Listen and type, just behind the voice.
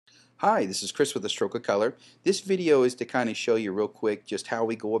Hi, this is Chris with A Stroke of Color. This video is to kind of show you real quick just how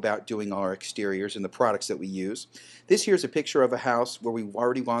we go about doing our exteriors and the products that we use. This here is a picture of a house where we've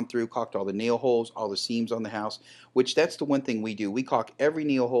already gone through, caulked all the nail holes, all the seams on the house, which that's the one thing we do. We caulk every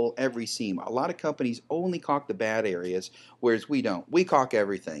nail hole, every seam. A lot of companies only caulk the bad areas, whereas we don't. We caulk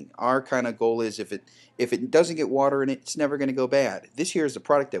everything. Our kind of goal is if it doesn't get water in it, it's never going to go bad. This here is the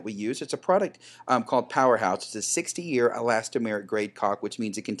product that we use. It's a product called Powerhouse. It's a 60-year elastomeric grade caulk, which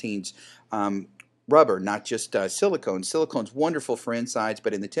means it contains rubber, not just silicone. Silicone's wonderful for insides,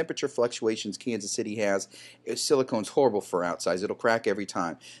 but in the temperature fluctuations Kansas City has, silicone's horrible for outsides. It'll crack every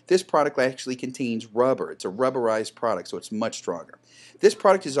time. This product actually contains rubber. It's a rubberized product, so it's much stronger. This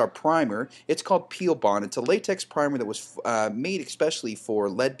product is our primer. It's called Peel Bond. It's a latex primer that was made especially for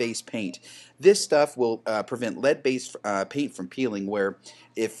lead-based paint. This stuff will prevent lead-based paint from peeling, where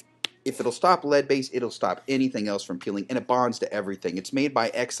if it'll stop lead-based, it'll stop anything else from peeling, and it bonds to everything. It's made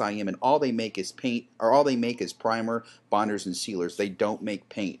by XIM, and all they make is paint, or all they make is primer, bonders, and sealers. They don't make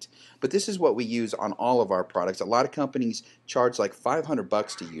paint. But this is what we use on all of our products. A lot of companies charge like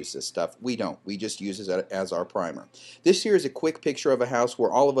 $500 to use this stuff. We don't. We just use it as our primer. This here is a quick picture of a house where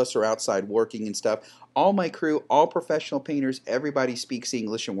all of us are outside working and stuff. All my crew, all professional painters, everybody speaks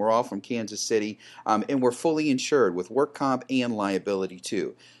English, and we're all from Kansas City, and we're fully insured with work comp and liability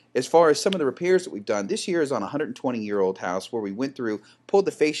too. As far as some of the repairs that we've done, this year is on a 120-year-old house where we went through, pulled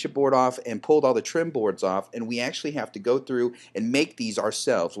the fascia board off, and pulled all the trim boards off, and we actually have to go through and make these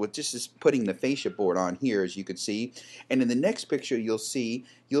ourselves. With just putting the fascia board on here, as you can see. And in the next picture, you'll see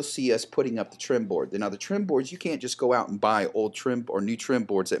us putting up the trim board. Now, the trim boards, you can't just go out and buy old trim or new trim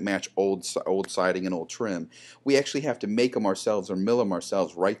boards that match old siding and old trim. We actually have to make them ourselves or mill them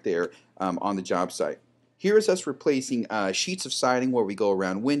ourselves right there on the job site. Here is us replacing sheets of siding where we go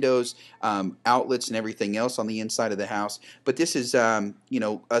around windows, outlets, and everything else on the inside of the house. But this is,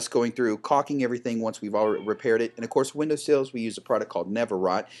 us going through caulking everything once we've already repaired it. And of course, windowsills, we use a product called Never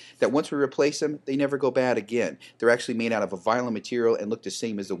Rot. That once we replace them, they never go bad again. They're actually made out of a vinyl material and look the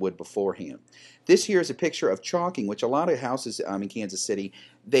same as the wood beforehand. This here is a picture of chalking, which a lot of houses in Kansas City,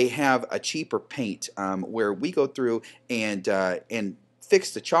 they have a cheaper paint where we go through and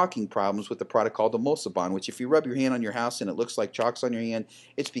fix the chalking problems with a product called Emulsibond, which if you rub your hand on your house and it looks like chalk's on your hand,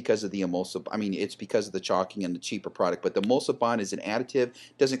 it's because of the it's because of the chalking and the cheaper product. But the Emulsibond is an additive.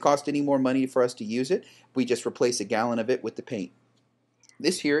 Doesn't cost any more money for us to use it. We just replace a gallon of it with the paint.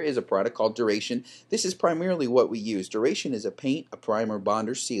 This here is a product called Duration. This is primarily what we use. Duration is a paint, a primer,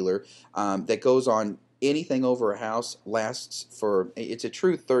 bonder, sealer that goes on anything over a house, lasts for, it's a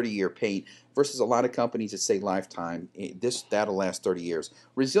true 30-year paint versus a lot of companies that say lifetime. That'll last 30 years.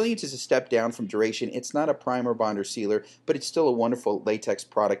 Resilience is a step down from Duration. It's not a primer, bonder, sealer, but it's still a wonderful latex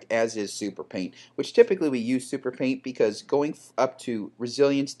product, as is Super Paint, which typically we use Super Paint because going up to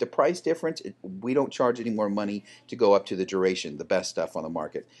Resilience, the price difference, we don't charge any more money to go up to the Duration, the best stuff on the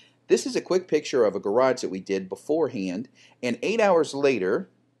market. This is a quick picture of a garage that we did beforehand, and 8 hours later,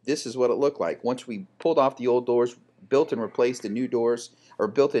 this is what it looked like. Once we pulled off the old doors, built and replaced the new doors, or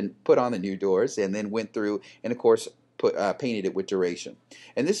built and put on the new doors, and then went through and of course painted it with Duration.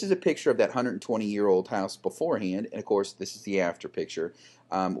 And this is a picture of that 120-year-old house beforehand, and of course this is the after picture.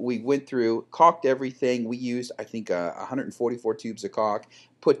 We went through, caulked everything. We used, I think, 144 tubes of caulk,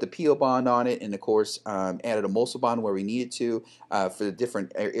 put the Peel Bond on it, and of course added Emulsibond where we needed to for the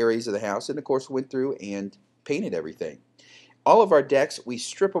different areas of the house, and of course went through and painted everything. All of our decks, we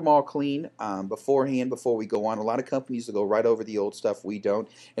strip them all clean beforehand before we go on. A lot of companies will go right over the old stuff. We don't.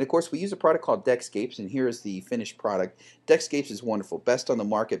 And of course, we use a product called Deckscapes, and here is the finished product. Deckscapes is wonderful. Best on the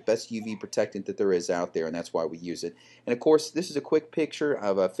market, best UV protectant that there is out there, and that's why we use it. And of course, this is a quick picture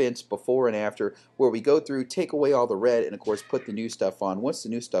of a fence before and after where we go through, take away all the red, and of course put the new stuff on. Once the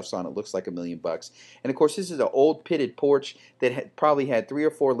new stuff's on, it looks like $1,000,000. And of course, this is an old pitted porch that probably had 3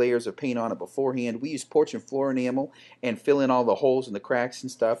 or 4 layers of paint on it beforehand. We use porch and floor enamel and fill in all the holes and the cracks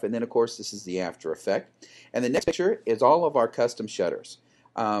and stuff, and then of course this is the after effect. And the next picture is all of our custom shutters.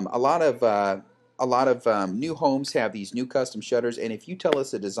 A lot of new homes have these new custom shutters, and if you tell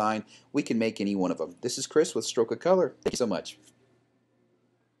us a design, we can make any one of them. This is Chris with Stroke of Color. Thank you so much.